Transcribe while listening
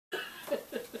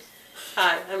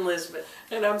Hi, I'm Elizabeth.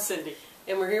 And I'm Cindy.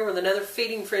 And we're here with another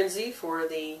Feeding Frenzy for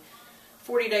the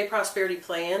 40-day prosperity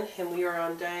plan. And we are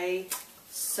on day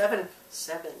 7.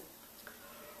 7.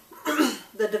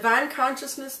 The divine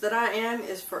consciousness that I am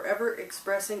is forever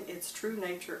expressing its true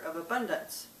nature of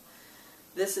abundance.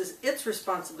 This is its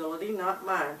responsibility, not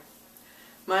mine.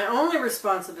 My only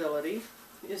responsibility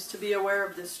is to be aware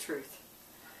of this truth.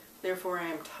 Therefore, I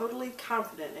am totally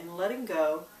confident in letting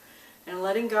go and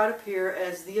letting God appear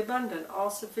as the abundant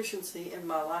all-sufficiency in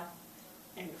my life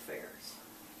and affairs.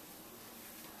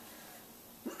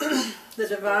 The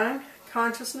divine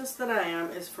consciousness that I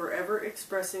am is forever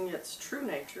expressing its true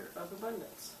nature of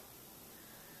abundance.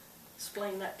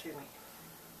 Explain that to me.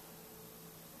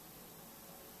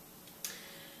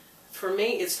 For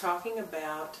me, it's talking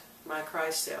about my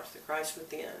Christ self, the Christ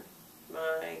within,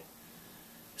 my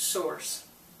source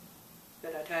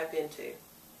that I tap into,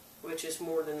 which is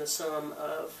more than the sum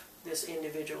of this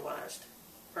individualized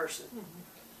person.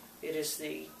 Mm-hmm. It is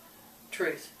the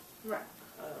truth, right?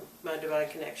 My divine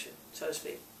connection, so to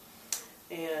speak.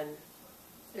 And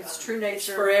its true nature. It's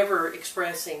forever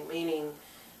expressing, meaning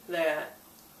that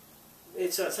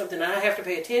it's not something I have to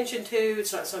pay attention to.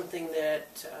 It's not something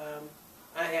that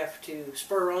I have to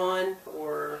spur on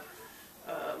or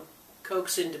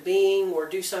coax into being or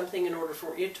do something in order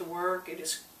for it to work. It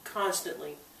is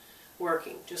constantly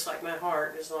working, just like my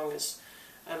heart, as long as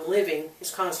I'm living, is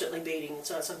constantly beating.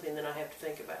 It's not something that I have to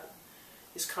think about.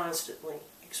 It's constantly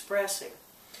expressing.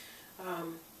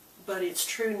 But its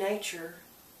true nature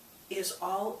is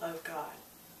all of God.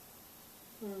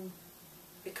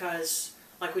 Because,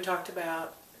 like we talked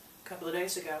about a couple of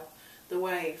days ago, the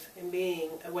wave and being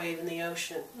a wave in the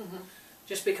ocean.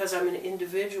 Just because I'm an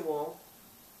individual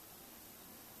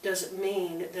doesn't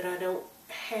mean that I don't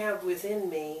have within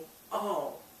me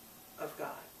all of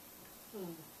God.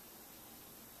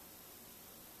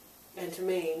 And to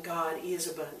me, God is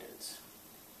abundance.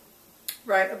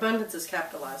 Right, abundance is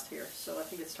capitalized here, so I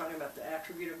think it's talking about the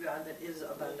attribute of God that is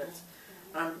abundance.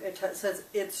 It says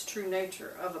its true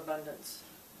nature of abundance.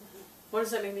 What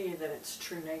does that mean to you, that its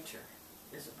true nature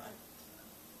is abundance?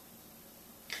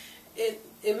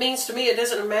 It means to me it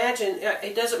doesn't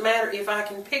matter if I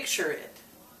can picture it,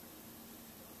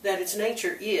 that its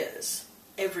nature is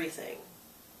everything.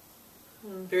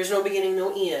 There is no beginning,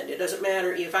 no end. It doesn't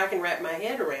matter if I can wrap my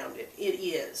head around it. It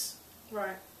is.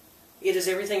 Right. It is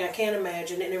everything I can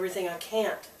imagine and everything I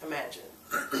can't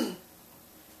imagine.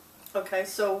 Okay,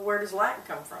 so where does lack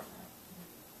come from?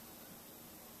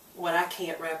 What I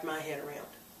can't wrap my head around.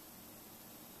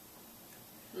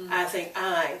 I think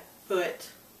I put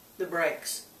the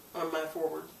brakes on my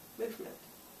forward movement.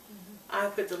 I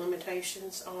put the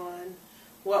limitations on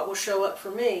what will show up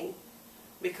for me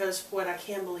because what I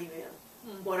can believe in,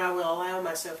 what I will allow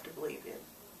myself to believe in.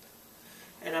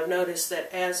 And I've noticed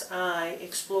that as I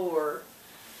explore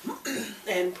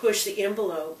and push the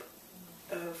envelope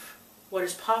of what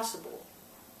is possible,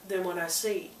 then what I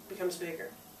see becomes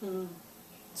bigger.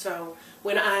 So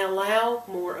when I allow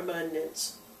more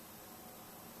abundance,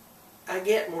 I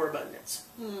get more abundance.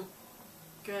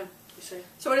 Good. You see?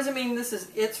 So what does it mean this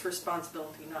is its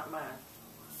responsibility, not mine?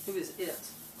 Who is it?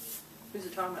 Who's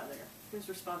it talking about there? Whose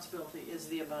responsibility is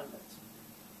the abundance?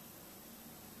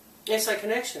 It's a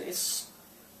connection.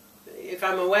 If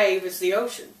I'm a wave, it's the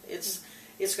ocean. It's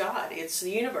God. It's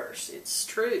the universe. It's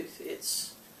truth.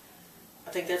 I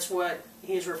think that's what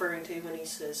he's referring to when he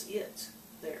says "it"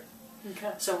 there.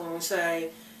 Okay. So when we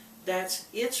say that's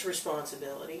its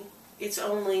responsibility, it's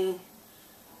only.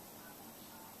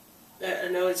 I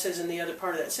know it says in the other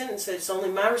part of that sentence that it's only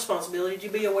my responsibility to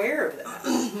be aware of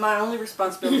that. My only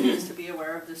responsibility is to be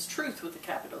aware of this truth with a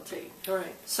capital T.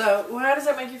 Right. So how does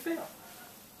that make you feel?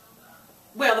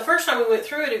 Well, the first time we went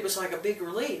through it, it was like a big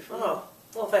relief. Oh,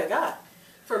 well, thank God.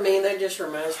 For me, that just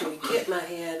reminds me to get my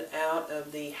head out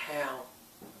of the how.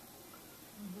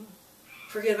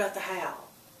 Forget about the how.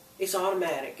 It's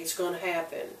automatic. It's going to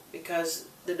happen because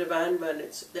the divine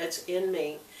abundance that's in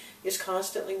me is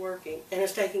constantly working and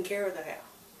is taking care of the how.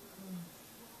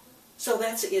 So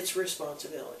that's its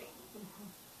responsibility.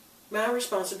 My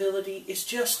responsibility is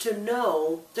just to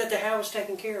know that the how is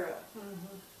taken care of.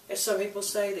 As some people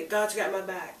say, that God's got my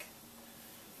back.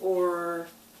 Or,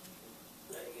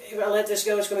 if I let this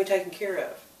go, it's going to be taken care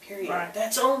of. Period. Right.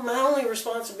 That's my only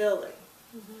responsibility.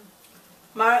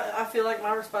 I feel like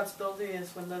my responsibility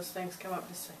is when those things come up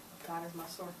to say, God is my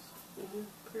source.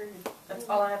 Period. That's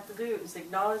all I have to do is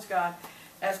acknowledge God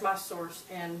as my source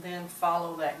and then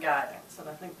follow that guidance. And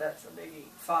I think that's a biggie.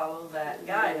 Follow that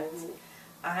guidance.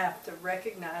 I have to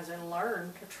recognize and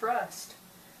learn to trust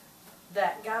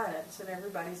that guidance, and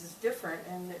everybody's is different,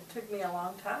 and it took me a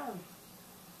long time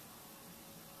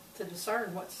to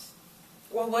discern what's.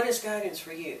 Well, what is guidance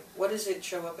for you? What does it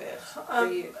show up as for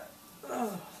you?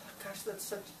 Oh gosh,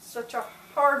 that's such a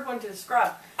hard one to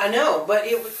describe. I know, but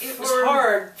it was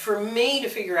hard for me to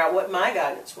figure out what my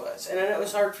guidance was, and I know it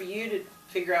was hard for you to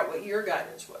figure out what your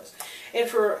guidance was. And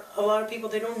for a lot of people,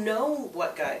 they don't know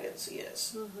what guidance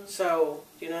is. Mm-hmm. So,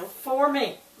 you know. For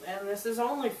me, and this is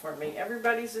only for me,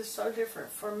 everybody's is so different.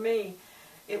 For me,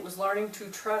 it was learning to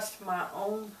trust my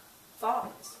own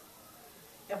thoughts.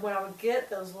 And when I would get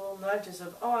those little nudges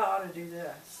of, oh, I ought to do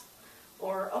this,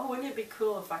 or, oh, wouldn't it be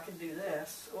cool if I could do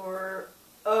this, or,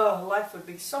 oh, life would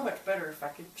be so much better if I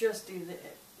could just do this.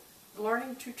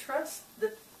 Learning to trust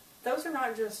that those are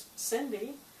not just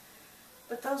Cindy,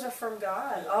 but those are from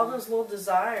God. Mm-hmm. All those little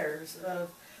desires of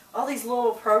all these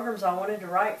little programs I wanted to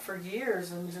write for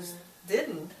years and just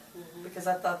didn't, because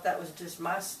I thought that was just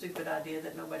my stupid idea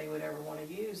that nobody would ever want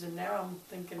to use. And now I'm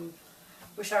thinking,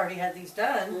 wish I already had these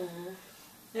done. Mm-hmm.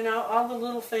 You know, all the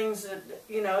little things that,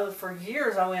 you know, for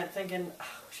years I went thinking, oh,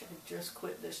 I wish I could just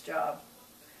quit this job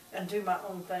and do my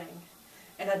own thing.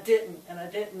 And I didn't, and I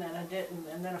didn't, and I didn't.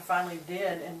 And then I finally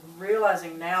did, and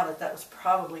realizing now that that was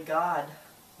probably God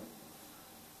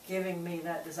giving me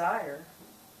that desire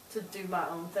to do my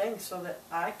own thing so that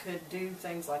I could do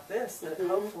things like this that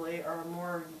hopefully are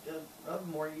more of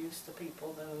more use to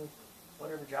people than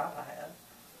whatever job I had.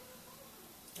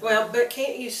 Well, but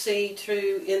can't you see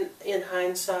too, in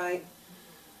hindsight,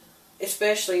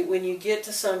 especially when you get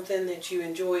to something that you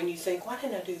enjoy and you think, why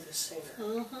didn't I do this sooner?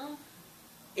 Mm-hmm.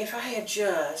 If I had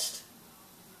just...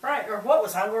 Right, or what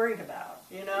was I worried about?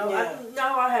 You know,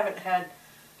 yeah. I haven't had...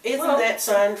 Isn't that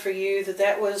sign for you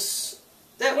that was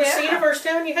the universe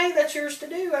telling you, hey, that's yours to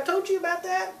do? I told you about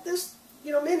that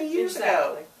many years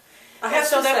ago.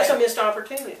 So that was a missed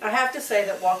opportunity. I have to say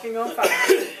that Walking on Fire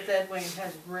with Ed Wing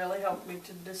has really helped me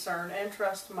to discern and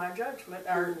trust my judgment,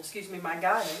 or my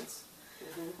guidance,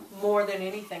 more than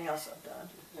anything else I've done.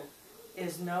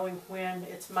 Is knowing when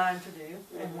it's mine to do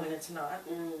and when it's not.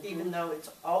 Even though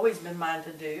it's always been mine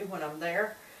to do when I'm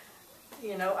there,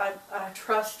 you know, I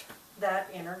trust that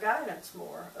inner guidance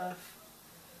more of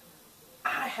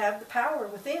I have the power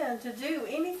within to do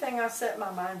anything I set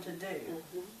my mind to do.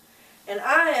 And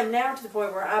I am now to the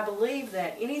point where I believe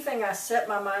that anything I set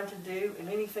my mind to do and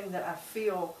anything that I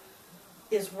feel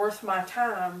is worth my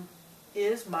time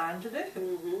is mine to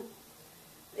do.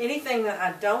 Anything that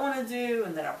I don't want to do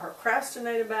and that I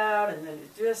procrastinate about and then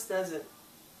it just doesn't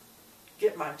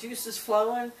get my juices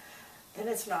flowing, then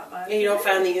it's not mine. And you don't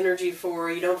find the energy for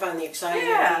it, you don't find the excitement.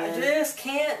 Yeah, I just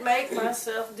can't make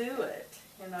myself do it.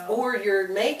 You know? Or you're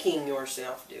making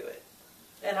yourself do it.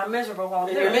 And I'm miserable while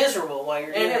I'm doing it. And you're miserable while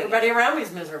you're doing it. And everybody around me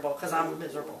is miserable because I'm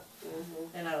miserable.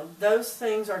 You know, those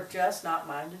things are just not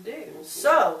mine to do.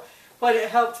 So, what it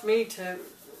helped me to...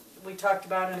 We talked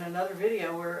about in another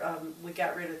video where we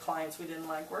got rid of clients we didn't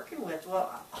like working with. Well,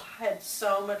 I had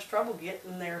so much trouble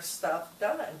getting their stuff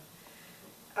done.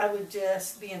 I would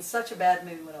just be in such a bad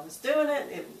mood when I was doing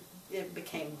it. It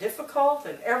became difficult,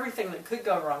 and everything that could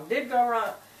go wrong did go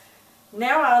wrong.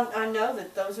 Now I know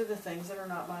that those are the things that are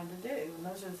not mine to do, and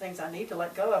those are the things I need to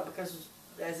let go of because,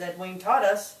 as Ed Wing taught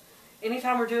us,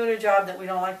 anytime we're doing a job that we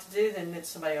don't like to do, then it's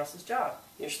somebody else's job.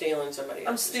 You're stealing somebody else's job.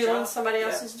 I'm stealing somebody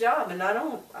else's job, and I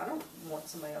don't want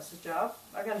somebody else's job.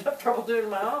 I got enough trouble doing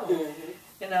my own,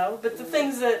 you know. But the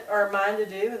things that are mine to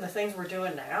do, and the things we're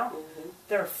doing now,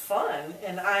 they're fun,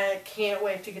 and I can't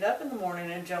wait to get up in the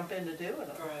morning and jump into doing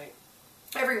them. Right.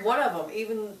 Every one of them,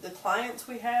 even the clients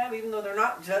we have, even though they're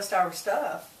not just our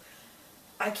stuff,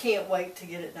 I can't wait to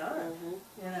get it done.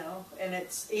 You know, and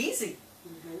it's easy.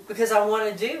 Because I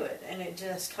want to do it, and it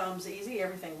just comes easy.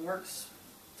 Everything works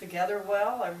together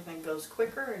well. Everything goes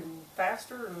quicker and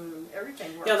faster, and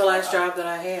everything works. Yeah, the last job that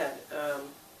I had,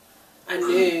 I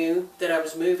knew that I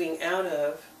was moving out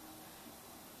of,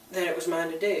 that it was mine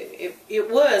to do.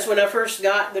 It was when I first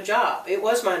got the job. It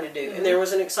was mine to do, and there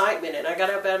was an excitement, and I got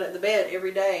up out of the bed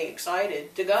every day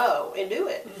excited to go and do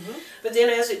it. But then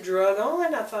as it drug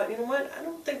on, I thought, you know what, I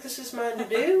don't think this is mine to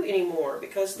do anymore,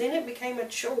 because then it became a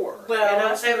chore. Well, and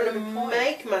I was having to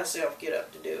make myself get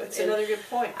up to do it. That's another good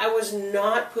point. I was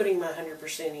not putting my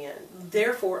 100% in.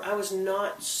 Therefore, I was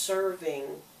not serving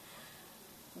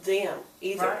them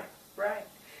either. Right.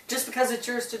 Just because it's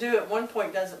yours to do at one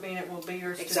point doesn't mean it will be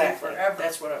yours to do forever.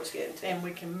 That's what I was getting to. And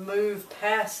we can move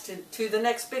past to the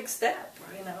next big step,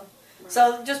 you know.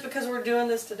 So just because we're doing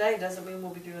this today doesn't mean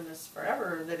we'll be doing this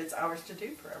forever, or that it's ours to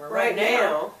do forever. Right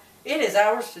now, it is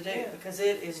ours to do because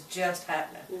it is just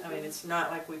happening. I mean, it's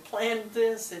not like we planned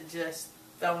this. It just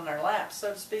fell in our laps,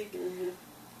 so to speak,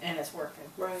 and it's working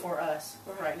for us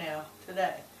right now,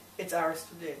 today. It's ours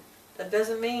to do. That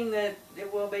doesn't mean that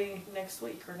it will be next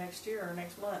week or next year or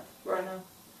next month. Right. You know?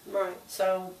 Right.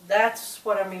 So that's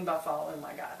what I mean by following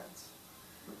my guidance.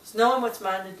 It's knowing what's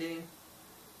mine to do,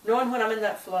 knowing when I'm in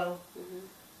that flow,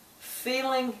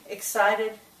 feeling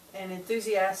excited and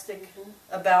enthusiastic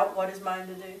about what is mine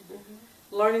to do,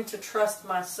 learning to trust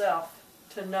myself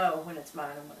to know when it's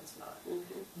mine and when it's not.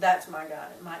 That's my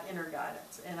guidance, my inner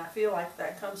guidance. And I feel like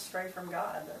that comes straight from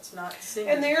God. That's not seen.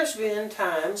 And there's been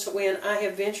times when I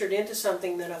have ventured into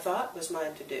something that I thought was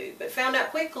mine to do, but found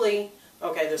out quickly,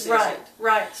 okay, this right, isn't.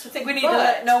 right. So I think we need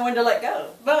to know when to let go.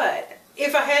 But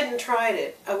if I hadn't tried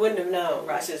it, I wouldn't have known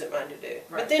Right. this isn't mine to do.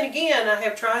 Right. But then again, I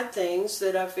have tried things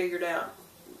that I figured out,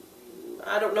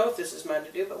 I don't know if this is mine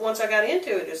to do, but once I got into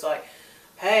it, it's like,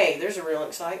 hey, there's a real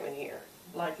excitement here.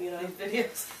 Like, You know? these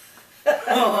videos.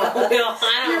 Oh, well,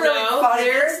 I don't You really know. fought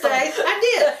There's against them.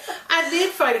 days. I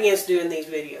did fight against doing these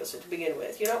videos to begin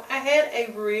with. You know, I had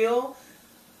a real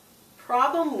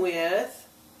problem with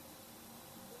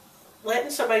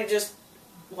letting somebody just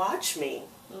watch me.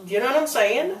 You know what I'm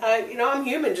saying? I'm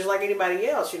human just like anybody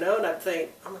else, and I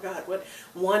think, oh my God, what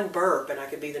one burp and I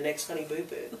could be the next Honey Boo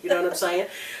Boo. You know what I'm saying?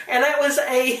 And that was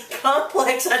a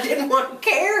complex I didn't want to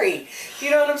carry.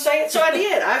 You know what I'm saying? So I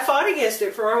did. I fought against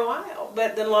it for a while.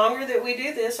 But the longer that we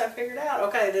do this, I figured out,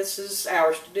 okay, this is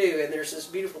ours to do. And there's this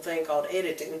beautiful thing called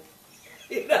editing,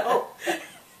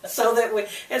 So that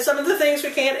and some of the things we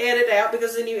can't edit out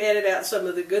because then you edit out some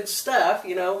of the good stuff,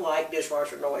 like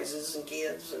dishwasher noises and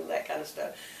kids and that kind of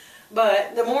stuff.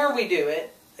 But the more we do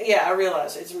it, yeah, I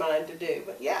realize it's mine to do.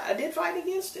 But yeah, I did fight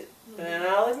against it. And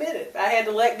I'll admit it. I had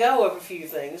to let go of a few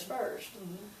things first.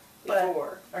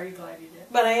 Before. But are you glad you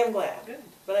did? But I am glad. Good.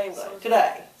 But I am glad. So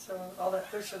Today. So all that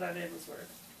pushing I did was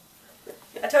worth it.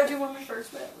 I told you when we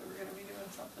first met we were going to be doing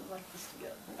something like this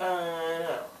together. I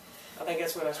know. I think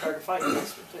that's when I started fighting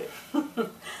against it too.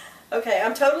 Okay,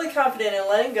 I'm totally confident in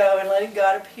letting go and letting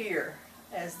God appear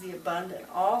as the abundant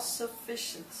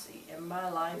all-sufficiency in my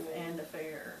life and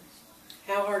affairs.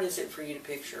 How hard is it for you to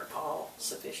picture all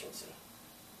sufficiency?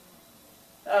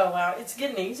 Oh, wow. It's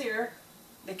getting easier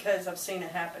because I've seen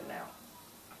it happen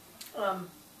now.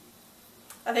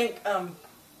 I think, oh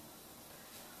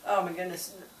my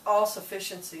goodness,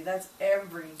 all-sufficiency, that's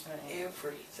everything.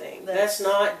 Everything. That's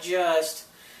not just,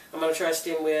 I'm going to trust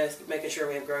him with making sure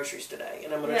we have groceries today,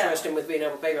 and I'm going to trust him with being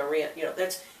able to pay my rent.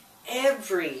 That's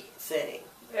everything.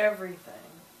 Everything.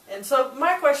 And so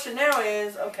my question now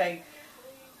is, okay,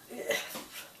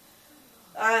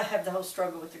 I have the whole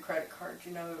struggle with the credit cards.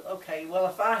 Okay, well,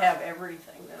 if I have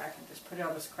everything, then I can just put it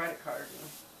on this credit card and,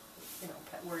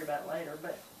 worry about it later.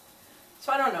 But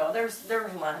so I don't know. There's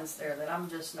lines there that I'm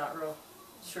just not real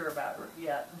sure about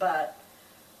yet. But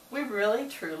we really,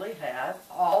 truly have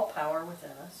all power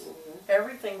within us.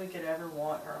 Everything we could ever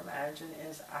want or imagine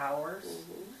is ours.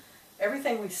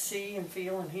 Everything we see and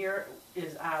feel and hear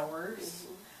is ours.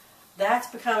 That's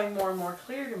becoming more and more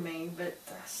clear to me, but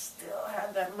I still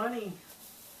have that money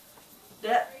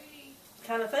debt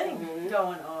kind of thing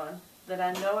going on that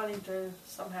I know I need to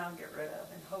somehow get rid of,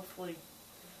 and hopefully.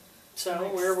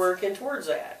 So we're working towards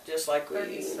that, just like we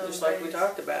days.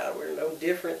 talked about. We're no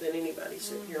different than anybody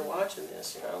sitting here watching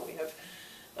this. We have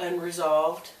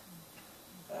unresolved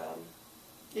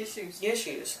issues.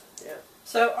 Yeah.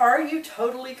 So, are you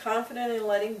totally confident in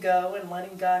letting go and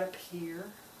letting God appear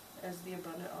as the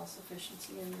abundant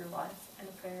all-sufficiency in your life and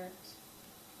affairs?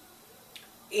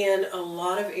 In a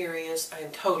lot of areas, I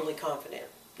am totally confident.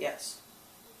 Yes.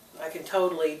 I can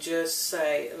totally just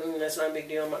say, that's not a big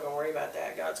deal, I'm not going to worry about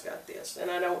that, God's got this. And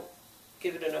I don't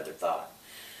give it another thought.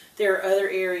 There are other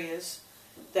areas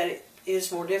that it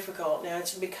is more difficult. Now,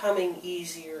 it's becoming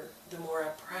easier the more I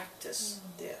practice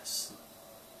this.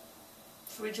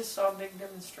 So we just saw a big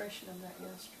demonstration of that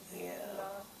yesterday. Yeah,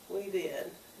 we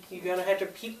did. You're going to have to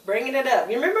keep bringing it up.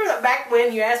 You remember back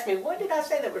when you asked me, what did I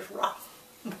say that was wrong?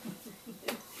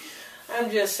 I'm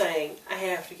just saying, I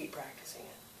have to keep practicing it.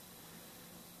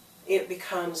 It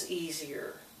becomes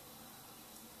easier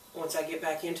once I get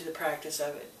back into the practice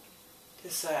of it to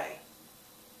say,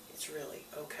 it's really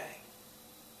okay.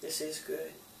 This is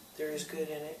good. There is good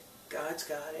in it. God's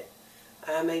got it.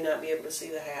 I may not be able to see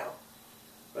the how,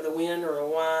 or the when, or the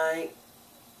why,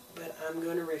 but I'm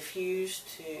going to refuse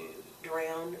to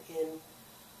drown in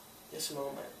this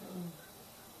moment.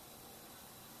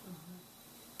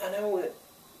 I know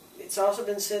it's also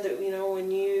been said that,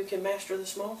 when you can master the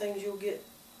small things, you'll get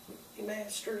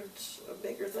mastered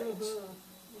bigger things,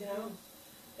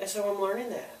 And so I'm learning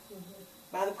that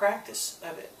by the practice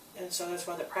of it. And so that's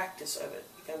why the practice of it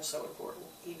becomes so important,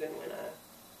 even when I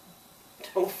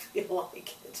don't feel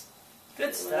like it.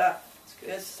 Good stuff.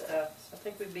 Good stuff. I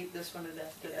think we beat this one to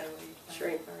death today. What do you think?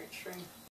 Extreme. Very extreme.